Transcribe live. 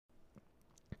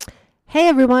Hey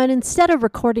everyone, instead of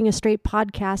recording a straight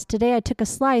podcast, today I took a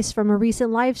slice from a recent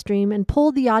live stream and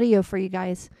pulled the audio for you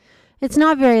guys. It's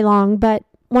not very long, but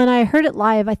when I heard it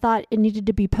live, I thought it needed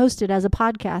to be posted as a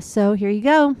podcast, so here you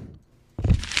go.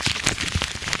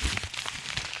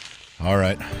 All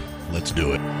right, let's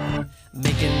do it.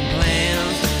 Making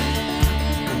plans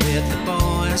with the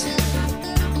boys.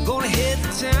 I'm gonna hit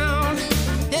the town.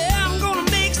 Yeah, I'm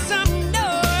gonna make some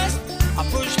noise.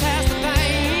 I'll push past the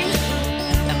pain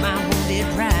and my wounded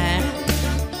pride.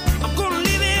 I'm gonna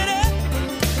live it up.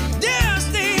 Yeah,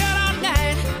 stay out all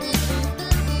night.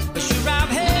 But sure, I've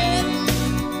had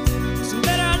some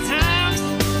better times.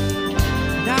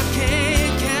 And I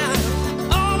can't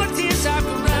count all the tears I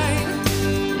could write.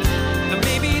 And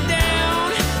maybe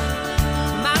down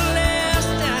my last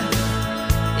time.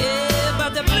 Yeah,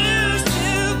 but the blues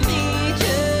took me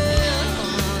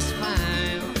just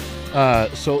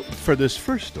fine. So for this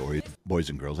first story, boys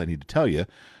and girls, I need to tell you,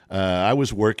 I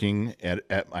was working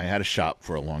I had a shop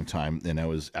for a long time, and I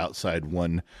was outside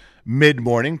one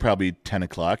mid-morning, probably 10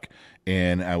 o'clock,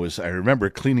 and I remember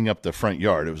cleaning up the front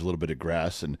yard. It was a little bit of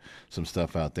grass and some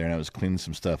stuff out there, and I was cleaning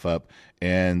some stuff up,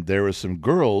 and there was some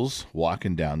girls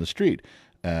walking down the street,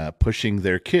 pushing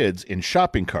their kids in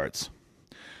shopping carts.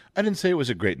 I didn't say it was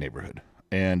a great neighborhood,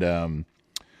 and I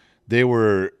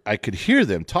could hear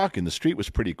them talking. The street was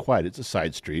pretty quiet. It's a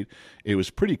side street. It was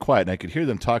pretty quiet, and I could hear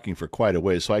them talking for quite a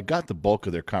ways, so I got the bulk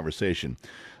of their conversation.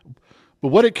 But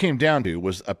what it came down to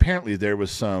was apparently there was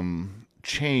some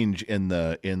change in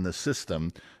the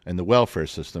system, in the welfare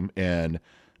system, and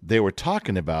they were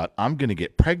talking about, I'm going to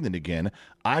get pregnant again.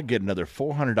 I get another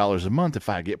 $400 a month if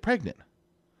I get pregnant.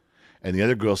 And the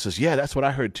other girl says, yeah, that's what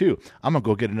I heard too. I'm going to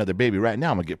go get another baby right now.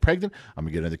 I'm going to get pregnant. I'm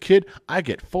going to get another kid. I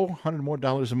get $400 more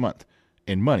a month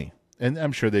in money. And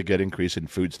I'm sure they get increase in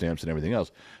food stamps and everything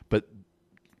else. But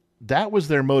that was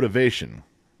their motivation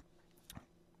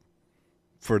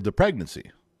for the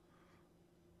pregnancy.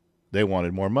 They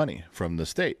wanted more money from the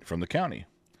state, from the county.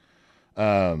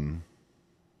 That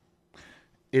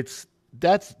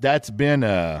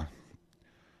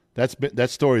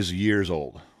story's years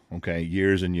old. Okay,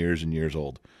 years and years and years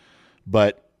old.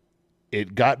 But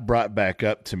it got brought back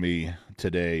up to me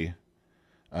today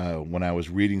when I was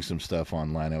reading some stuff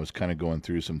online. I was kind of going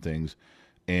through some things,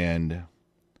 and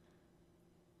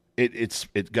it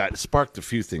sparked a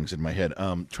few things in my head.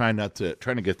 Trying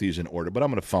to get these in order, but I'm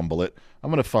going to fumble it. I'm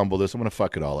going to fumble this. I'm going to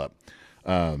fuck it all up.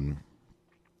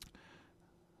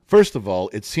 First of all,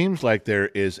 it seems like there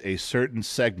is a certain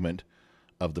segment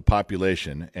of the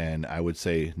population, and I would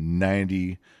say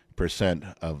 90%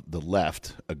 of the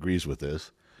left agrees with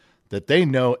this, that they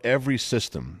know every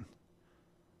system.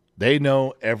 They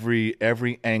know every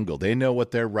angle. They know what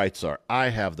their rights are. I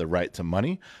have the right to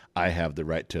money. I have the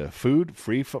right to food,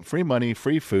 free money,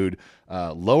 free food,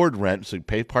 lowered rent, so you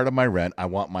pay part of my rent. I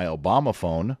want my Obama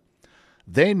phone.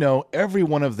 They know every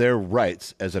one of their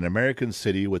rights as an American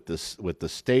city with the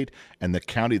state and the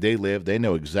county they live. They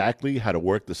know exactly how to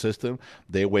work the system.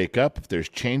 They wake up. If there's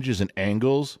changes in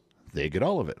angles, they get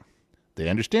all of it. They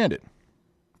understand it.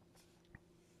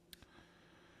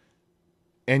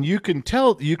 And you can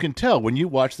tell when you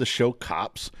watch the show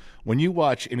Cops, when you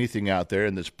watch anything out there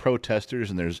and there's protesters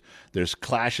and there's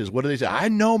clashes, what do they say? I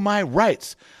know my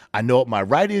rights. I know what my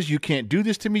right is. You can't do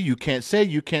this to me. You can't say,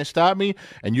 you can't stop me,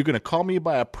 and you're going to call me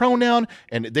by a pronoun,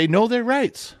 and they know their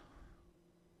rights.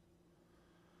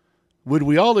 Would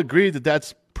we all agree that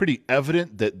that's pretty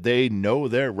evident that they know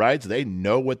their rights? They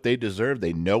know what they deserve.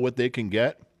 They know what they can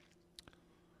get?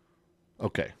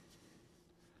 Okay.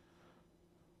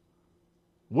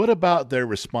 What about their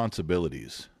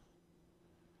responsibilities?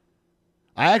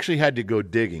 I actually had to go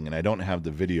digging, and I don't have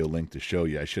the video link to show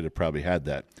you. I should have probably had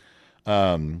that.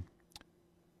 But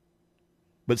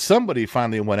somebody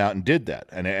finally went out and did that,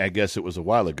 and I guess it was a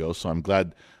while ago, so I'm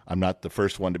glad I'm not the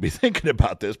first one to be thinking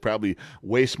about this. Probably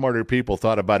way smarter people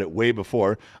thought about it way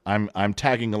before. I'm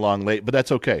tagging along late, but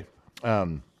that's okay.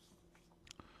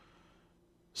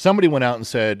 Somebody went out and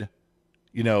said,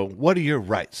 what are your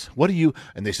rights?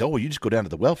 And they said, well, you just go down to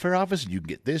the welfare office and you can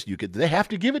get this, they have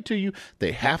to give it to you.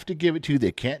 They have to give it to you.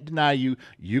 They can't deny you.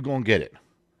 You're going to get it.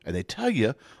 And they tell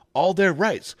you all their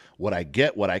rights, what I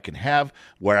get, what I can have,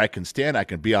 where I can stand. I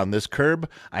can be on this curb.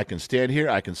 I can stand here.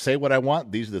 I can say what I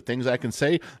want. These are the things I can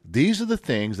say. These are the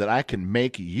things that I can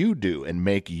make you do and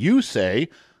make you say,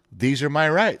 these are my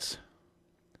rights.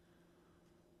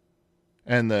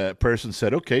 And the person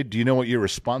said, okay, do you know what your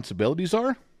responsibilities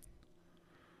are?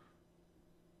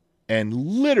 And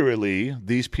literally,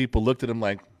 these people looked at him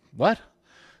like, what?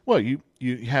 Well, you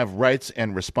have rights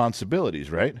and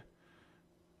responsibilities, right?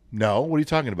 No, what are you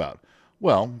talking about?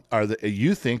 Well,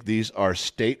 you think these are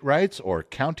state rights or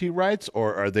county rights,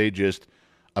 or are they just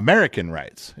American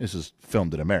rights? This is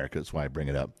filmed in America. That's why I bring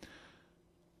it up.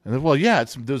 And then, well, yeah,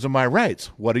 those are my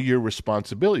rights. What are your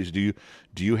responsibilities? Do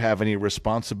you have any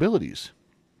responsibilities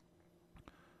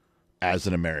as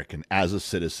an American, as a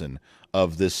citizen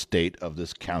of this state, of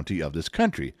this county, of this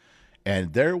country?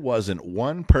 And there wasn't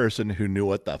one person who knew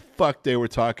what the fuck they were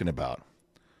talking about.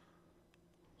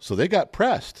 So they got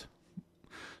pressed.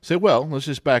 Say, well, let's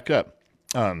just back up.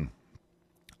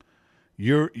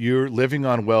 You're living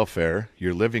on welfare.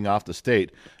 You're living off the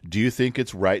state. Do you think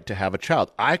it's right to have a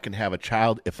child? I can have a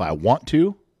child if I want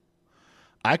to.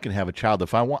 I can have a child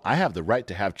if I want. I have the right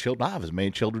to have children. I have as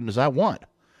many children as I want.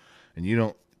 And you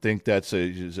don't think that's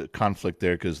a conflict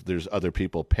there because there's other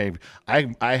people paying.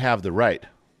 I have the right.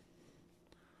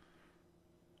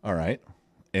 All right.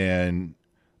 And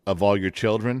of all your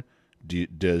children,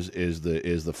 is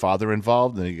the father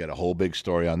involved? And you got a whole big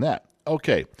story on that.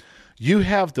 Okay. You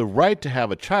have the right to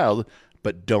have a child,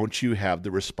 but don't you have the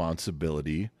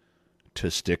responsibility to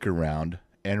stick around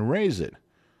and raise it?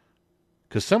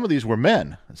 Because some of these were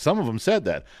men. Some of them said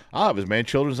that. I'll have as many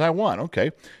children as I want.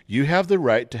 Okay. You have the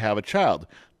right to have a child.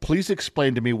 Please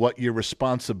explain to me what your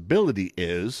responsibility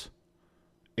is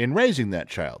in raising that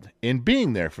child, in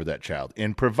being there for that child,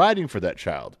 in providing for that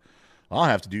child. I'll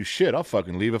have to do shit. I'll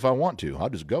fucking leave if I want to. I'll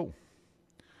just go.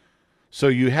 So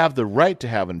you have the right to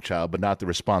have a child, but not the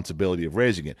responsibility of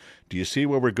raising it. Do you see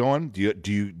where we're going? Do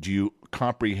you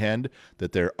comprehend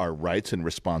that there are rights and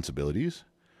responsibilities?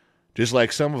 Just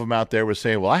like some of them out there were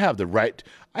saying, well, I have the right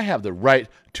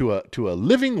to a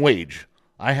living wage.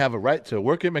 I have a right to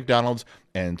work at McDonald's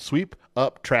and sweep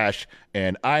up trash,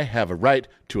 and I have a right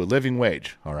to a living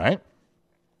wage. All right?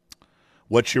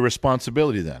 What's your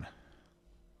responsibility then?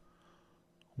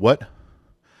 What?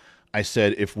 I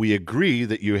said, if we agree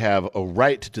that you have a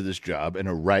right to this job and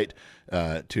a right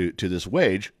to this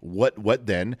wage, what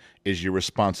then is your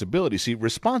responsibility? See,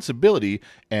 responsibility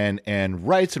and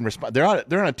rights and they're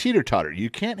on a teeter-totter. You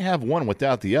can't have one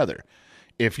without the other.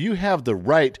 If you have the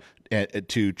right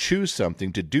to choose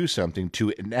something, to do something, to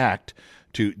enact,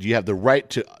 you have the right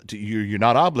to you're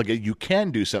not obligated. You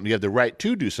can do something. You have the right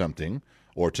to do something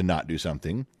or to not do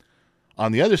something.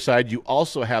 On the other side, you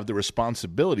also have the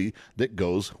responsibility that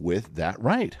goes with that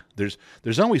right.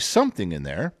 There's always something in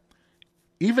there.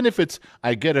 Even if it's,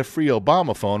 I get a free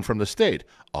Obama phone from the state.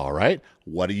 All right,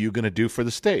 what are you going to do for the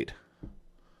state?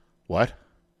 What?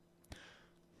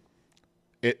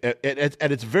 At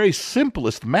its very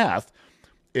simplest math,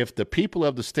 if the people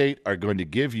of the state are going to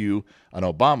give you an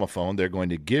Obama phone, they're going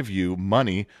to give you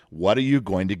money, what are you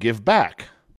going to give back?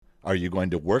 Are you going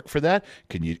to work for that?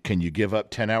 Can you give up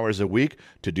 10 hours a week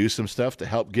to do some stuff to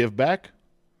help give back?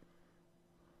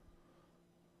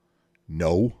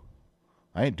 No.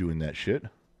 I ain't doing that shit.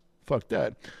 Fuck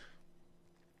that.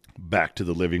 Back to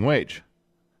the living wage.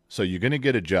 So you're going to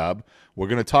get a job. We're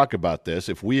going to talk about this.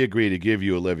 If we agree to give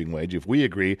you a living wage, if we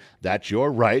agree that's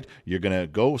your right, you're going to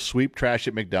go sweep trash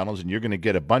at McDonald's and you're going to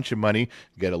get a bunch of money,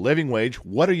 get a living wage.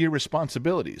 What are your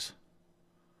responsibilities?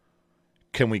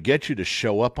 Can we get you to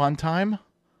show up on time?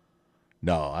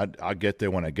 No, I'll get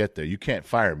there when I get there. You can't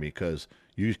fire me because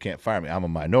you just can't fire me. I'm a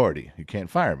minority. You can't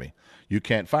fire me. You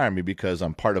can't fire me because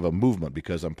I'm part of a movement.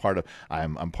 Because I'm part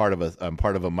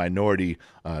of a minority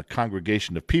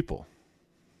congregation of people.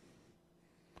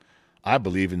 I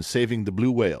believe in saving the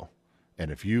blue whale,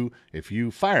 and if you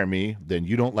fire me, then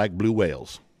you don't like blue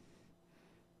whales.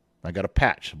 I got a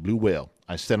patch, blue whale.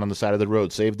 I stand on the side of the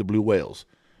road, save the blue whales.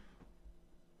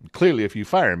 Clearly, if you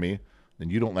fire me, then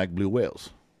you don't like blue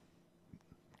whales.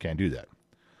 Can't do that.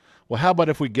 Well, how about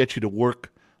if we get you to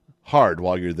work hard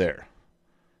while you're there?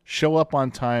 Show up on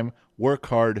time, work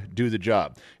hard, do the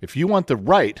job. If you want the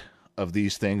right of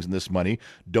these things and this money,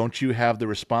 don't you have the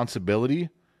responsibility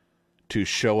to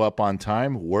show up on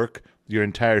time, work your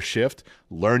entire shift,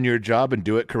 learn your job, and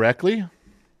do it correctly?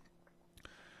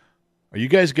 Are you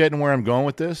guys getting where I'm going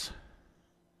with this?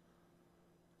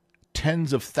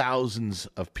 Tens of thousands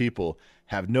of people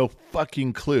have no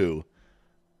fucking clue.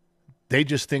 They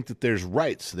just think that there's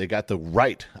rights. They got the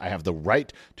right. I have the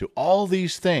right to all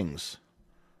these things.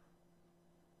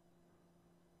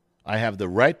 I have the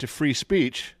right to free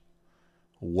speech.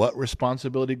 What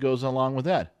responsibility goes along with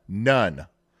that? None.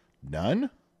 None?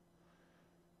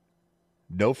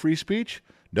 No free speech?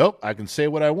 Nope, I can say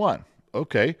what I want.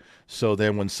 Okay, so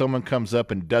then when someone comes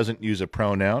up and doesn't use a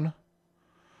pronoun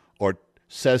or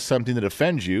says something that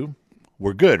offends you,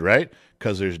 we're good, right?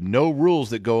 Because there's no rules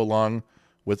that go along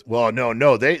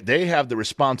No, they have the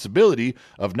responsibility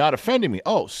of not offending me.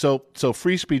 Oh, so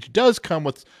free speech does come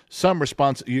with some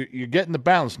response. You're getting the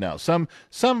balance now. Some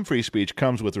free speech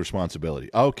comes with responsibility.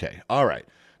 Okay, all right.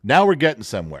 Now we're getting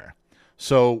somewhere.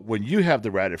 So when you have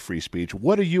the right of free speech,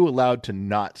 what are you allowed to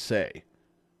not say?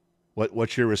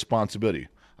 What's your responsibility?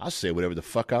 I'll say whatever the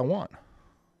fuck I want.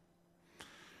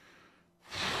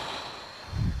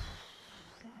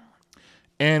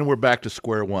 And we're back to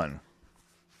square one.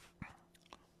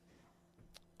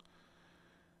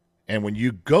 And when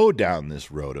you go down this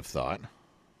road of thought,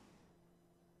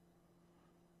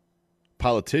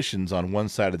 politicians on one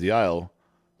side of the aisle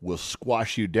will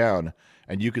squash you down,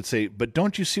 and you could say, but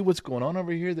don't you see what's going on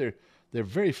over here? They're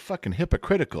very fucking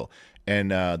hypocritical.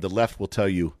 And the left will tell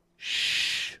you,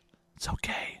 shh, it's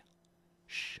okay.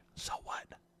 Shh, so what?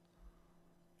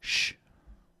 Shh.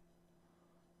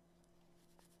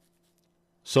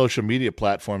 Social media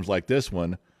platforms like this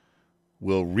one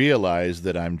will realize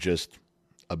that I'm just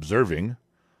observing.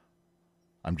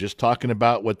 I'm just talking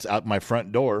about what's out my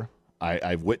front door.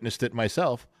 I've witnessed it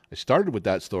myself. I started with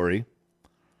that story.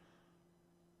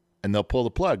 And they'll pull the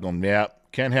plug. Going, yeah,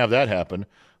 can't have that happen.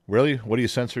 Really? What are you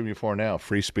censoring me for now?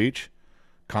 Free speech?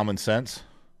 Common sense?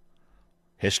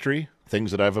 History? Things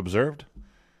that I've observed?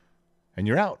 And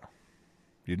you're out.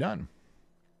 You're done.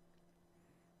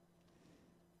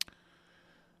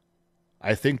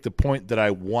 I think the point that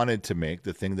I wanted to make,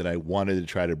 the thing that I wanted to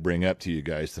try to bring up to you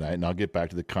guys tonight, and I'll get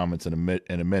back to the comments in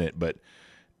a minute, but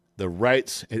the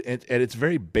rights, at its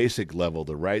very basic level,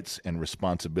 the rights and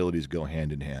responsibilities go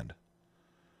hand in hand.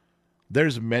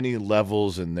 There's many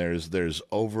levels, and there's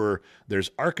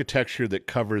architecture that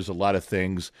covers a lot of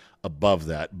things above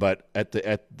that. But at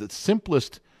the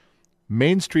simplest,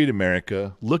 Main Street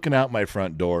America, looking out my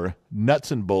front door, nuts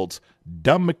and bolts,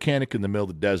 dumb mechanic in the middle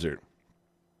of the desert,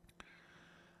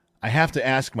 I have to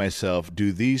ask myself,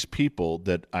 do these people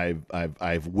that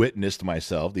I've witnessed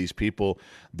myself, these people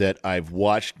that I've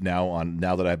watched now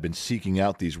that I've been seeking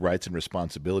out these rights and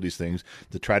responsibilities things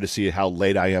to try to see how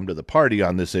late I am to the party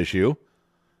on this issue.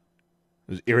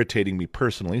 It was irritating me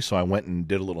personally, so I went and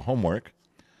did a little homework.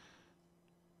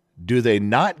 Do they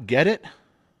not get it,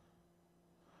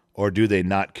 or do they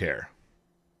not care?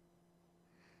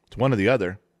 It's one or the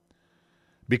other,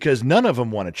 because none of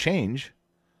them want to change.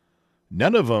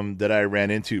 None of them that I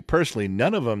ran into personally,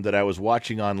 none of them that I was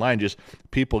watching online, just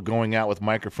people going out with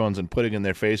microphones and putting in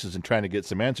their faces and trying to get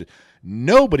some answers.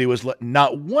 Nobody was,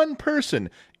 not one person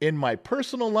in my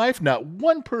personal life, not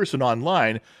one person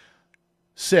online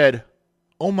said,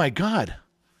 oh my God,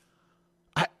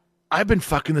 I've been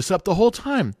fucking this up the whole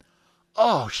time.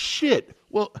 Oh shit.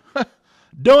 Well,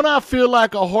 don't I feel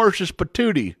like a horse's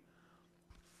patootie?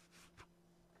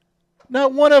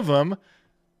 Not one of them.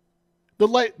 The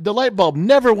light bulb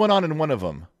never went on in one of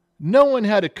them. No one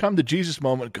had a come to Jesus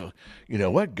moment and go, you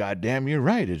know what, goddamn, you're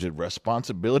right. Is it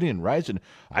responsibility and rights? And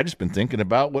I just been thinking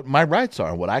about what my rights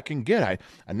are, what I can get.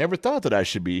 I never thought that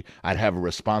I'd have a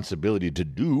responsibility to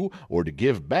do or to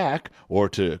give back or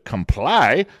to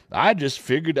comply. I just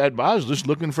figured I was just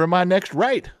looking for my next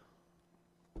right.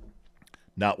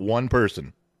 Not one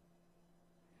person.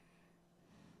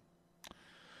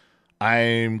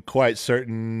 I'm quite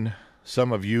certain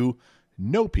some of you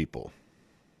know people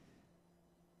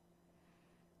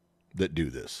that do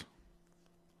this.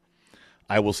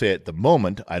 I will say at the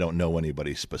moment, I don't know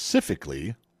anybody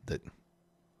specifically that,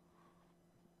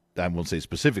 I won't say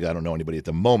specifically, I don't know anybody at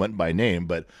the moment by name,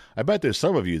 but I bet there's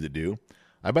some of you that do.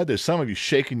 I bet there's some of you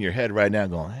shaking your head right now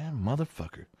going,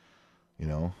 motherfucker, you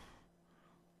know.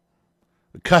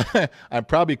 I'm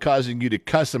probably causing you to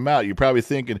cuss them out. You're probably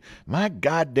thinking, my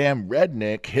goddamn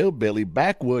redneck, hillbilly,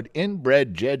 backwood,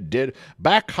 inbred, did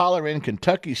back holler in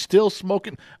Kentucky, still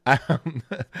smoking.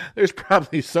 There's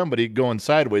probably somebody going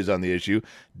sideways on the issue.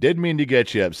 Didn't mean to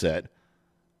get you upset.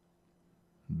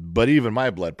 But even my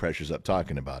blood pressure's up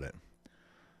talking about it.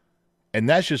 And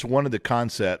that's just one of the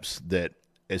concepts that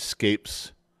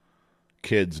escapes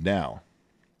kids now.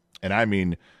 And I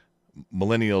mean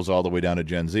millennials all the way down to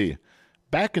Gen Z.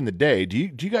 Back in the day, do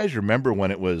you guys remember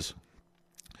when it was,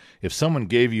 if someone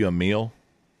gave you a meal,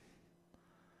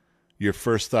 your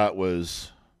first thought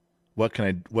was, what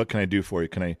can I do for you?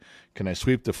 Can I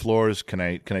sweep the floors?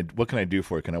 What can I do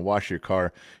for you? Can I wash your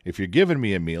car? If you're giving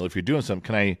me a meal, if you're doing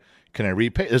something, can I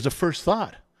repay? There's the first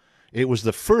thought. It was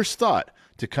the first thought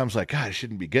to come like, God, I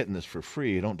shouldn't be getting this for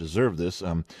free. I don't deserve this.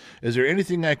 Is there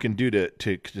anything I can do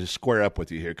to square up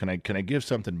with you here? Can I give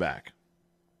something back?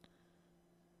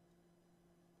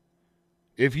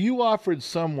 If you offered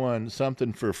someone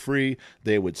something for free,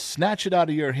 they would snatch it out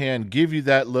of your hand, give you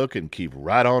that look, and keep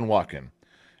right on walking,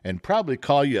 and probably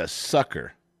call you a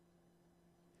sucker.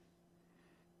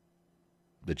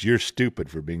 that you're stupid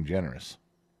for being generous.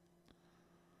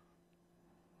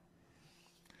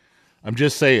 I'm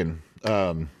just saying.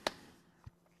 That's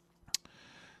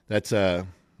I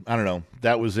don't know.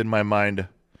 That was in my mind.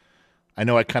 I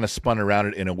know I kind of spun around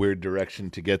it in a weird direction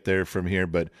to get there from here,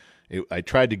 but I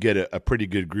tried to get a pretty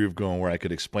good groove going where I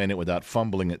could explain it without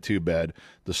fumbling it too bad.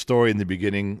 The story in the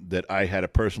beginning that I had a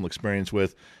personal experience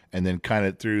with, and then kind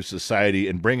of through society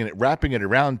and wrapping it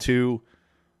around to,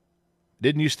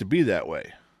 didn't used to be that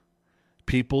way.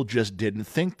 People just didn't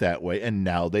think that way, and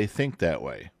now they think that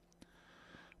way.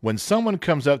 When someone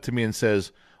comes up to me and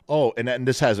says, oh, and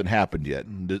this hasn't happened yet,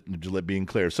 being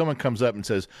clear. If someone comes up and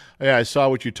says, yeah, I saw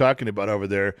what you're talking about over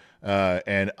there,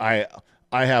 and I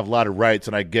have a lot of rights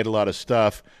and I get a lot of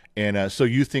stuff, and so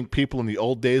you think people in the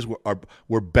old days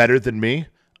were better than me?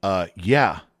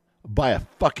 Yeah, by a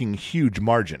fucking huge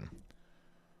margin.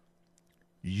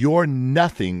 You're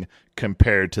nothing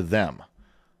compared to them.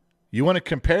 You want to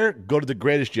compare? Go to the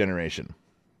greatest generation.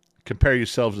 Compare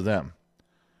yourselves to them.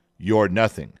 You're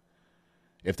nothing.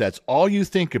 If that's all you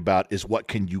think about is what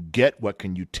can you get, what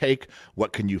can you take,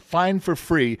 what can you find for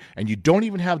free, and you don't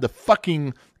even have the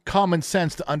fucking common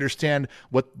sense to understand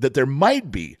that there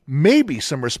might be, maybe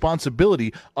some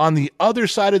responsibility on the other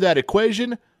side of that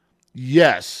equation,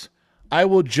 yes, I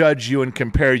will judge you and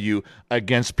compare you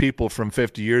against people from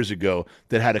 50 years ago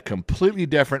that had a completely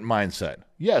different mindset.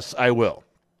 Yes, I will.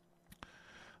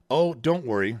 Oh, don't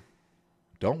worry.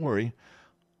 Don't worry.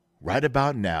 Right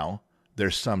about now,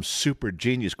 there's some super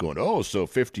genius going, oh, so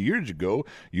 50 years ago,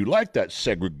 you like that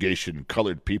segregation,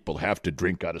 colored people have to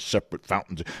drink out of separate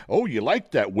fountains. Oh, you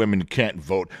like that women can't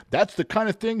vote. That's the kind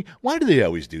of thing. Why do they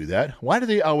always do that? Why do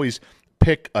they always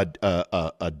pick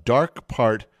a dark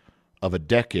part of a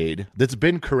decade that's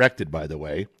been corrected, by the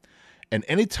way? And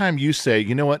anytime you say,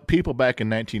 you know what, people back in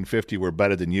 1950 were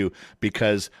better than you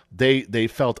because they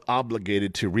felt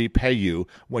obligated to repay you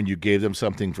when you gave them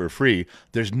something for free,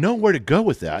 there's nowhere to go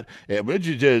with that. They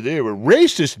were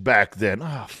racist back then.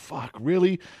 Oh, fuck,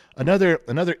 really? Another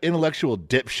intellectual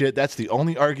dipshit, that's the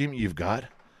only argument you've got?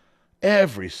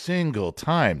 Every single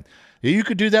time. You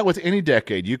could do that with any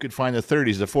decade. You could find the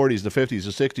 30s, the 40s, the 50s,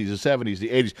 the 60s, the 70s, the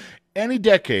 80s. Any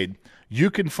decade, you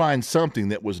can find something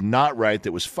that was not right,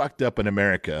 that was fucked up in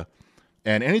America.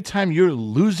 And anytime you're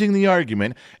losing the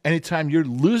argument, anytime you're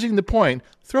losing the point,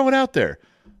 throw it out there.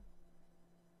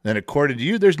 And according to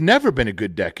you, there's never been a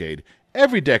good decade.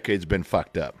 Every decade's been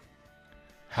fucked up.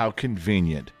 How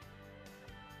convenient.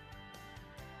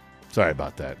 Sorry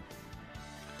about that.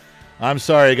 I'm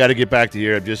sorry, I got to get back to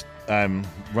here. I'm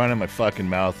running my fucking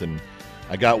mouth, and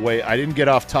I didn't get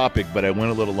off topic, but I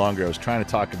went a little longer. I was trying to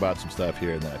talk about some stuff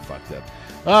here, and then I fucked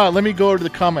up. Let me go over to the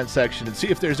comment section and see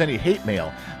if there's any hate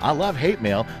mail. I love hate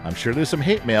mail. I'm sure there's some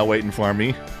hate mail waiting for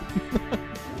me.